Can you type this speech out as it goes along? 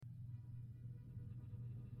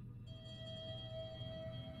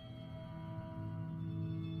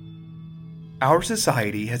Our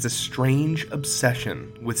society has a strange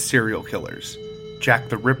obsession with serial killers. Jack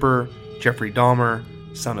the Ripper, Jeffrey Dahmer,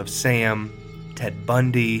 Son of Sam, Ted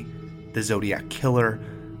Bundy, the Zodiac Killer,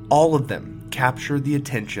 all of them capture the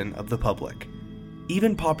attention of the public.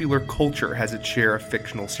 Even popular culture has its share of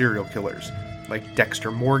fictional serial killers, like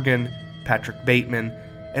Dexter Morgan, Patrick Bateman,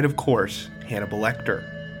 and of course, Hannibal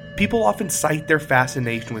Lecter. People often cite their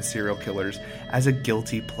fascination with serial killers as a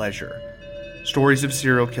guilty pleasure. Stories of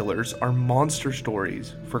serial killers are monster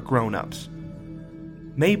stories for grown-ups.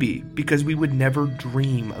 Maybe because we would never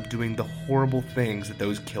dream of doing the horrible things that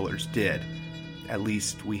those killers did. At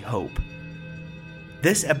least we hope.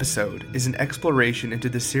 This episode is an exploration into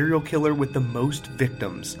the serial killer with the most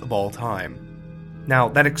victims of all time. Now,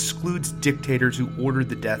 that excludes dictators who ordered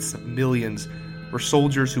the deaths of millions or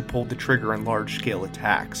soldiers who pulled the trigger on large-scale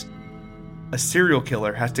attacks. A serial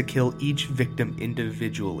killer has to kill each victim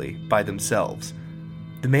individually, by themselves.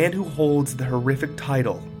 The man who holds the horrific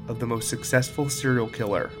title of the most successful serial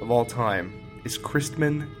killer of all time is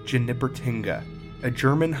Christman Djernipurtinga, a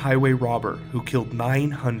German highway robber who killed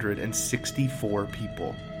 964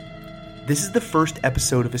 people. This is the first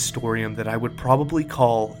episode of Historium that I would probably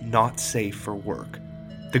call not safe for work.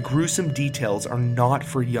 The gruesome details are not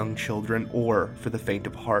for young children or for the faint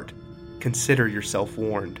of heart. Consider yourself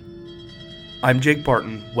warned. I'm Jake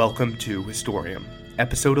Barton, welcome to Historium,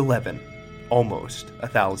 Episode 11, Almost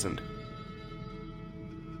 1,000.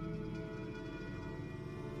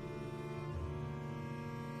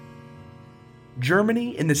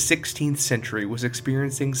 Germany in the 16th century was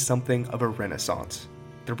experiencing something of a renaissance.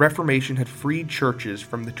 The Reformation had freed churches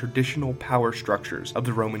from the traditional power structures of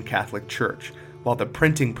the Roman Catholic Church, while the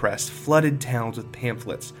printing press flooded towns with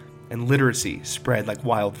pamphlets, and literacy spread like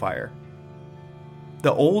wildfire.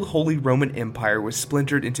 The old Holy Roman Empire was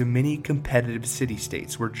splintered into many competitive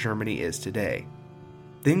city-states where Germany is today.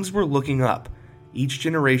 Things were looking up. Each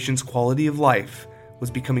generation's quality of life was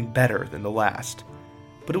becoming better than the last.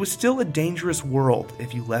 But it was still a dangerous world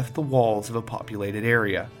if you left the walls of a populated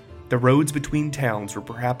area. The roads between towns were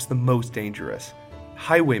perhaps the most dangerous.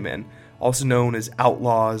 Highwaymen, also known as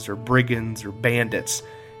outlaws or brigands or bandits,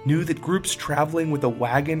 knew that groups traveling with a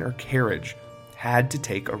wagon or carriage had to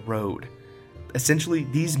take a road. Essentially,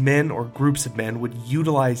 these men or groups of men would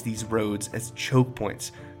utilize these roads as choke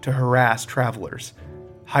points to harass travelers.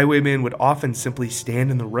 Highwaymen would often simply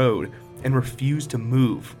stand in the road and refuse to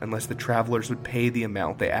move unless the travelers would pay the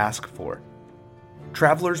amount they asked for.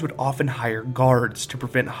 Travelers would often hire guards to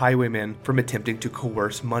prevent highwaymen from attempting to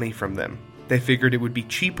coerce money from them. They figured it would be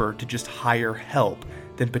cheaper to just hire help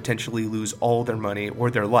than potentially lose all their money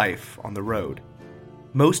or their life on the road.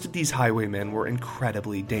 Most of these highwaymen were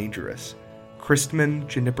incredibly dangerous. Christman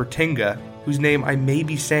Djernipurtinga, whose name I may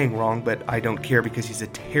be saying wrong, but I don't care because he's a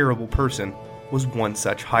terrible person, was one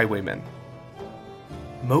such highwayman.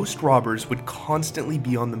 Most robbers would constantly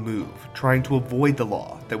be on the move, trying to avoid the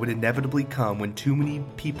law that would inevitably come when too many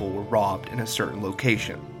people were robbed in a certain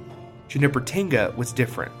location. Djernipurtinga was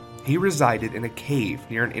different. He resided in a cave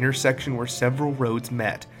near an intersection where several roads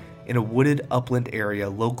met, in a wooded upland area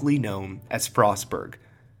locally known as Frostburg.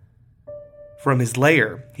 From his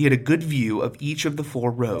lair, he had a good view of each of the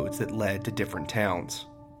 4 roads that led to different towns.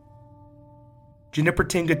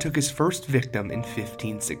 Djernipurtinga took his first victim in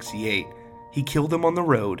 1568. He killed him on the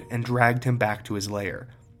road and dragged him back to his lair,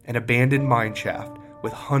 an abandoned mine shaft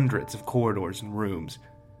with hundreds of corridors and rooms.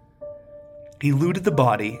 He looted the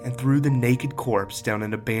body and threw the naked corpse down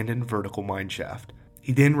an abandoned vertical mine shaft.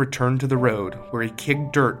 He then returned to the road, where he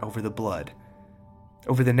kicked dirt over the blood.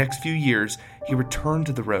 Over the next few years, he returned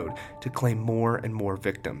to the road to claim more and more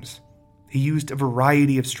victims. He used a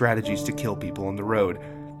variety of strategies to kill people on the road.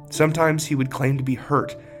 Sometimes he would claim to be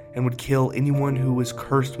hurt and would kill anyone who was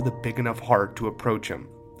cursed with a big enough heart to approach him.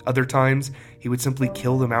 Other times, he would simply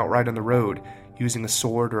kill them outright on the road, using a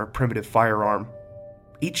sword or a primitive firearm.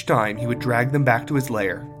 Each time, he would drag them back to his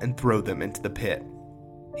lair and throw them into the pit.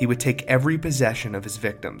 He would take every possession of his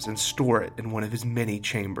victims and store it in one of his many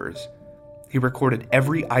chambers. He recorded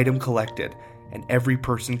every item collected and every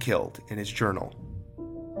person killed in his journal.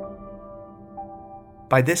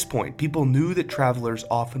 By this point, people knew that travelers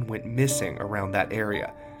often went missing around that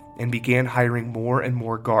area and began hiring more and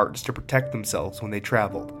more guards to protect themselves when they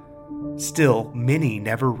traveled. Still, many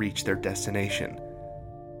never reached their destination.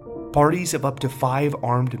 Parties of up to 5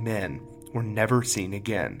 armed men were never seen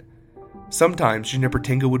again. Sometimes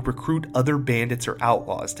Djernipurtinga would recruit other bandits or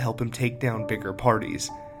outlaws to help him take down bigger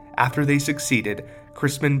parties. After they succeeded,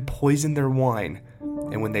 Christman poisoned their wine,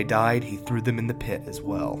 and when they died, he threw them in the pit as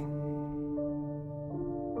well.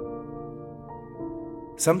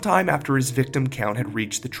 Sometime after his victim count had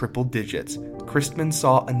reached the triple digits, Christman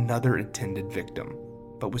saw another intended victim,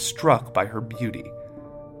 but was struck by her beauty.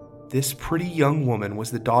 This pretty young woman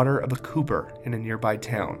was the daughter of a cooper in a nearby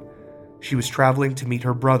town. She was traveling to meet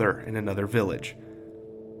her brother in another village.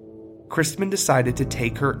 Christman decided to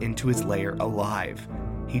take her into his lair alive.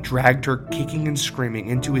 He dragged her kicking and screaming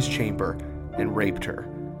into his chamber and raped her.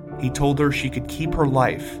 He told her she could keep her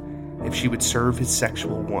life if she would serve his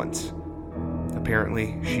sexual wants.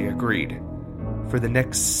 Apparently, she agreed. For the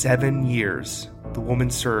next 7 years, the woman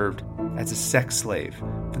served as a sex slave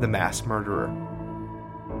for the mass murderer.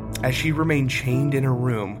 As she remained chained in her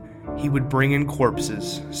room, he would bring in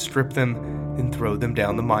corpses, strip them, and throw them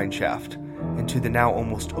down the mine shaft into the now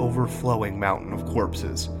almost overflowing mountain of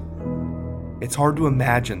corpses. It's hard to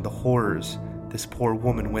imagine the horrors this poor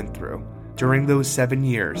woman went through. During those 7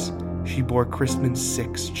 years, she bore Christman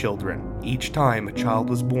 6 children. Each time a child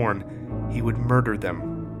was born, he would murder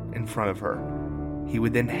them in front of her. He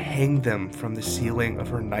would then hang them from the ceiling of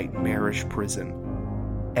her nightmarish prison.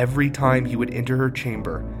 Every time he would enter her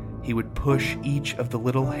chamber, he would push each of the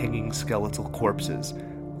little hanging skeletal corpses,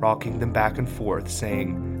 rocking them back and forth,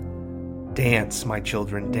 saying, "Dance, my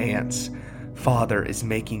children, dance. Father is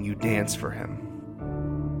making you dance for him."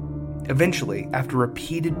 Eventually, after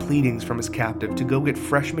repeated pleadings from his captive to go get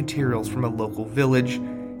fresh materials from a local village,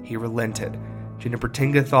 he relented.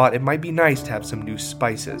 Jinipertinga thought it might be nice to have some new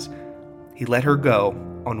spices. He let her go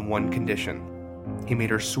on one condition. He made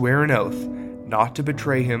her swear an oath not to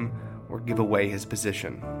betray him or give away his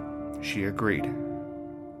position. She agreed.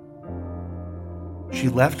 She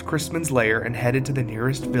left Christman's lair and headed to the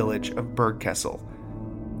nearest village of Bergkessel.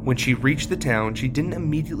 When she reached the town, she didn't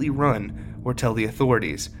immediately run or tell the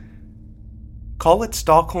authorities. Call it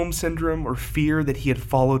Stockholm Syndrome or fear that he had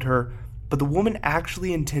followed her, but the woman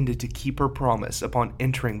actually intended to keep her promise upon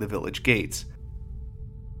entering the village gates.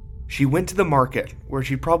 She went to the market, where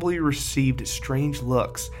she probably received strange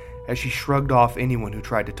looks as she shrugged off anyone who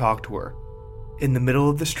tried to talk to her. In the middle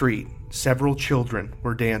of the street, several children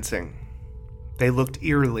were dancing. They looked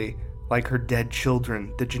eerily like her dead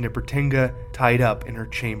children that Jinipertinga tied up in her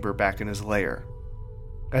chamber back in his lair.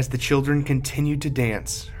 As the children continued to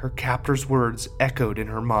dance, her captor's words echoed in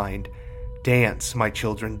her mind. "Dance, my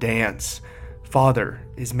children, dance. Father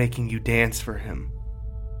is making you dance for him."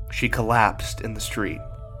 She collapsed in the street.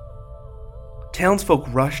 Townsfolk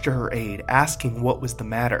rushed to her aid, asking what was the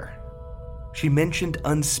matter. She mentioned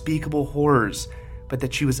unspeakable horrors, but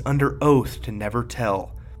that she was under oath to never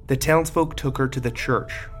tell. The townsfolk took her to the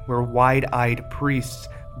church, where wide-eyed priests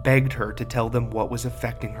begged her to tell them what was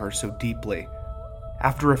affecting her so deeply.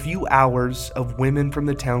 After a few hours of women from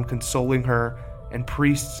the town consoling her and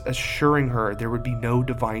priests assuring her there would be no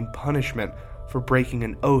divine punishment for breaking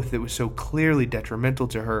an oath that was so clearly detrimental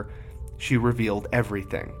to her, she revealed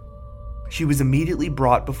everything. She was immediately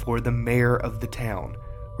brought before the mayor of the town,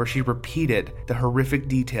 where she repeated the horrific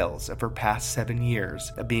details of her past 7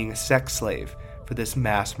 years of being a sex slave for this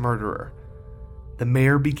mass murderer. The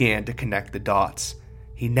mayor began to connect the dots.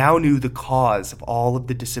 He now knew the cause of all of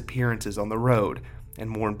the disappearances on the road, and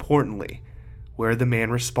more importantly, where the man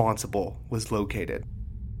responsible was located.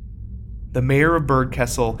 The mayor of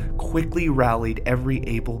Bergkessel quickly rallied every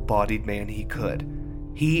able-bodied man he could.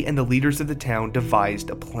 He and the leaders of the town devised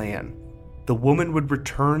a plan. The woman would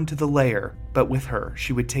return to the lair, but with her,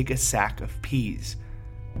 she would take a sack of peas.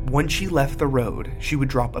 Once she left the road, she would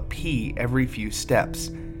drop a pea every few steps,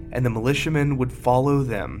 and the militiamen would follow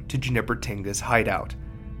them to Jinipertinga's hideout.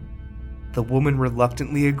 The woman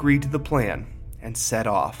reluctantly agreed to the plan and set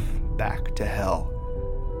off back to hell.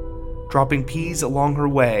 Dropping peas along her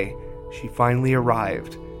way, she finally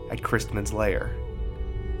arrived at Christman's lair.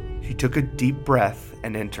 She took a deep breath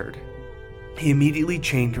and entered. He immediately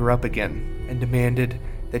chained her up again and demanded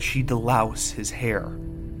that she delouse his hair.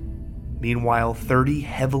 Meanwhile, 30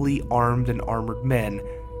 heavily armed and armored men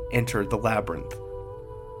entered the labyrinth.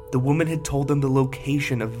 The woman had told them the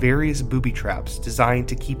location of various booby traps designed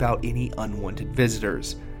to keep out any unwanted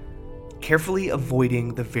visitors. Carefully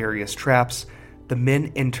avoiding the various traps, the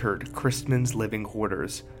men entered Christman's living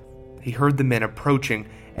quarters. He heard the men approaching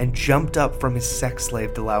and jumped up from his sex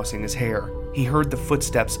slave delousing his hair. He heard the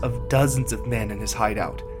footsteps of dozens of men in his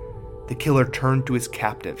hideout. The killer turned to his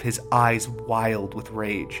captive, his eyes wild with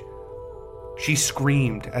rage. She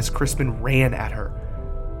screamed as Christman ran at her.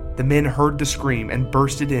 The men heard the scream and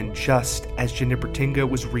bursted in just as Jinipertinga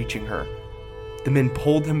was reaching her. The men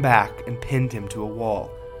pulled him back and pinned him to a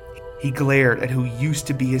wall. He glared at who used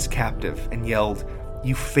to be his captive and yelled,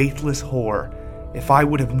 "You faithless whore! If I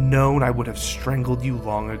would have known, I would have strangled you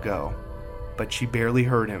long ago." But she barely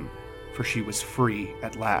heard him, for she was free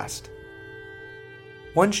at last.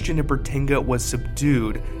 Once Junipertinga was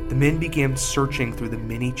subdued, the men began searching through the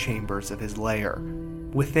many chambers of his lair.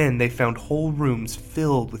 Within, they found whole rooms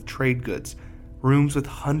filled with trade goods, rooms with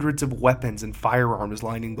hundreds of weapons and firearms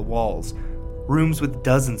lining the walls, rooms with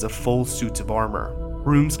dozens of full suits of armor,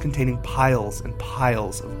 rooms containing piles and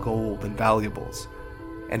piles of gold and valuables,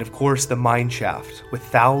 and of course the mine shaft with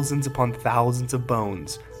thousands upon thousands of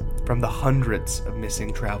bones from the hundreds of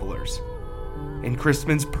missing travelers. In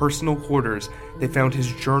Christman's personal quarters, they found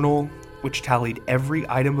his journal, which tallied every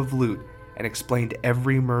item of loot and explained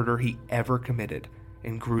every murder he ever committed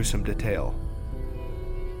in gruesome detail.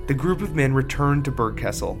 The group of men returned to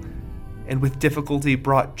Bergkessel, and with difficulty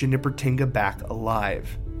brought Junipertinga back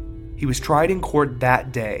alive. He was tried in court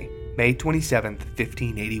that day, May 27,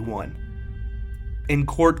 1581. In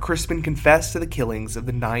court, Crispin confessed to the killings of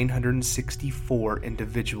the 964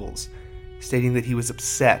 individuals, stating that he was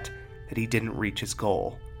upset that he didn't reach his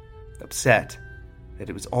goal, upset that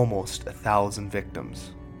it was almost 1,000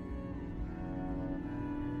 victims.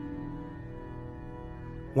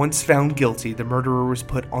 Once found guilty, the murderer was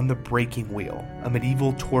put on the breaking wheel, a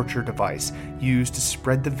medieval torture device used to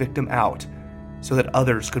spread the victim out so that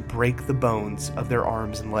others could break the bones of their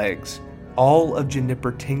arms and legs. All of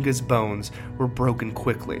Junipertinga's bones were broken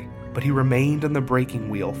quickly, but he remained on the breaking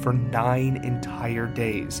wheel for 9 entire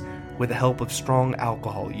days, with the help of strong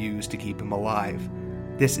alcohol used to keep him alive.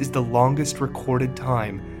 This is the longest recorded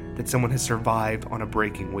time that someone has survived on a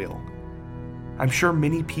breaking wheel. I'm sure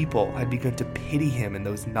many people had begun to pity him in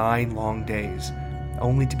those 9 long days,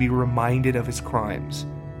 only to be reminded of his crimes,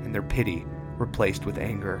 and their pity replaced with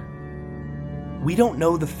anger. We don't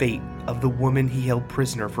know the fate of the woman he held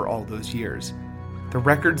prisoner for all those years. The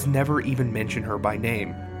records never even mention her by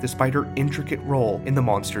name, despite her intricate role in the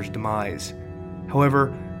monster's demise.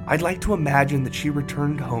 However, I'd like to imagine that she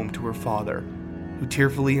returned home to her father, who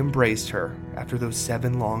tearfully embraced her after those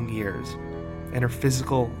 7 long years, and her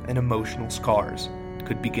physical and emotional scars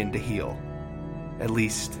could begin to heal. At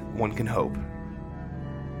least, one can hope.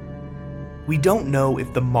 We don't know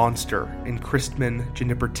if the monster in Christman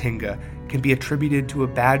Junipertinga can be attributed to a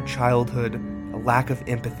bad childhood, a lack of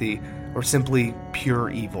empathy, or simply pure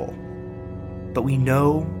evil. But we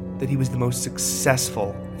know that he was the most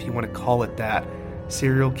successful, if you want to call it that,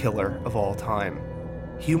 serial killer of all time.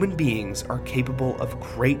 Human beings are capable of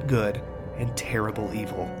great good and terrible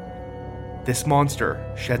evil. This monster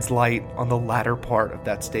sheds light on the latter part of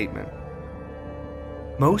that statement.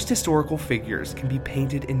 Most historical figures can be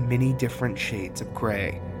painted in many different shades of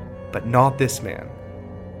gray, but not this man.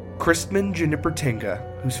 Christman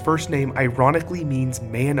Junipertinga, whose first name ironically means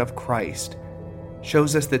man of Christ,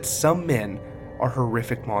 shows us that some men are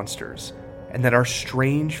horrific monsters, and that our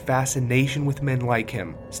strange fascination with men like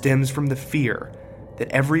him stems from the fear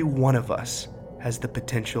that every one of us has the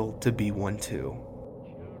potential to be one too.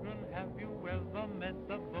 Children, have you ever met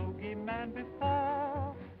the bogeyman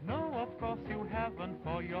before? No, of course you haven't,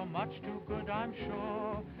 for you're much too good, I'm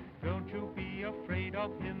sure. Don't you be afraid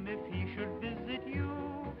of him if he should visit you.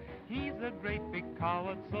 He's a great big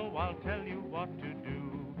coward, so I'll tell you what to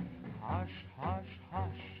do. Hush, hush,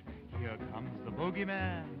 hush, here comes the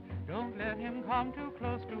bogeyman. Don't let him come too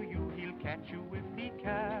close to you, he'll catch you if he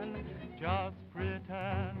can. Just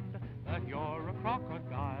pretend that you're a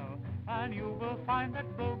crocodile, and you will find that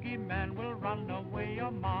bogeyman will run away a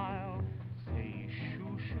mile. Say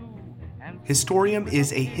shoo shoo. Historium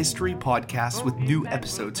is a history podcast with new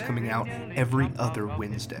episodes coming out every other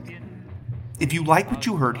Wednesday. If you like what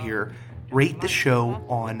you heard here, rate the show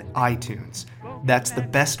on iTunes. That's the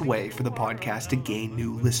best way for the podcast to gain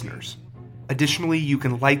new listeners. Additionally, you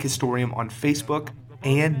can like Historium on Facebook,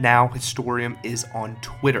 and now Historium is on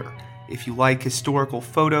Twitter. If you like historical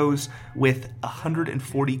photos with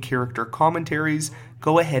 140 character commentaries,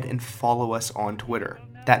 go ahead and follow us on Twitter.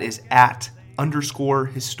 That is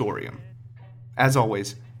 @_Historium. As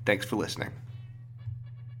always, thanks for listening.